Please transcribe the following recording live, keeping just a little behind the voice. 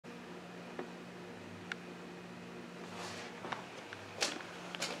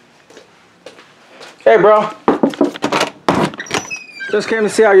Hey, bro. Just came to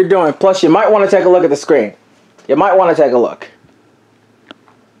see how you're doing. Plus, you might want to take a look at the screen. You might want to take a look.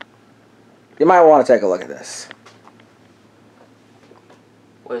 You might want to take a look at this.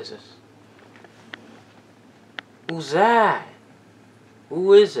 What is this? Who's that?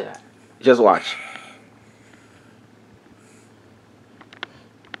 Who is that? Just watch.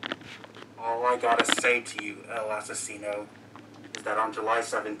 All I gotta say to you, El Asesino, is that on July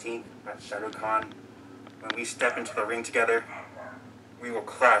 17th at Shadowcon, when we step into the ring together, we will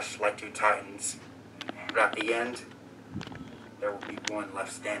clash like two titans. But at the end, there will be one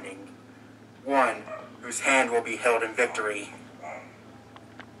left standing. One whose hand will be held in victory.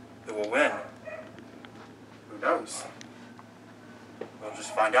 Who will win? Who knows? We'll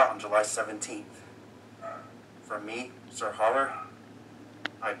just find out on July 17th. From me, SirHorror,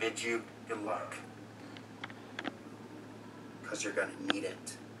 I bid you good luck. Because you're gonna need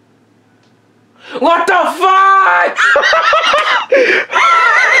it. What the fuck?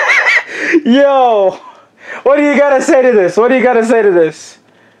 Yo! What do you gotta say to this? What do you gotta say to this?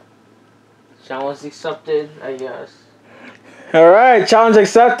 Challenge accepted, I guess. Alright, challenge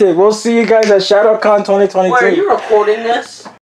accepted. We'll see you guys at Shadowcon 2022. Wait, are you recording this?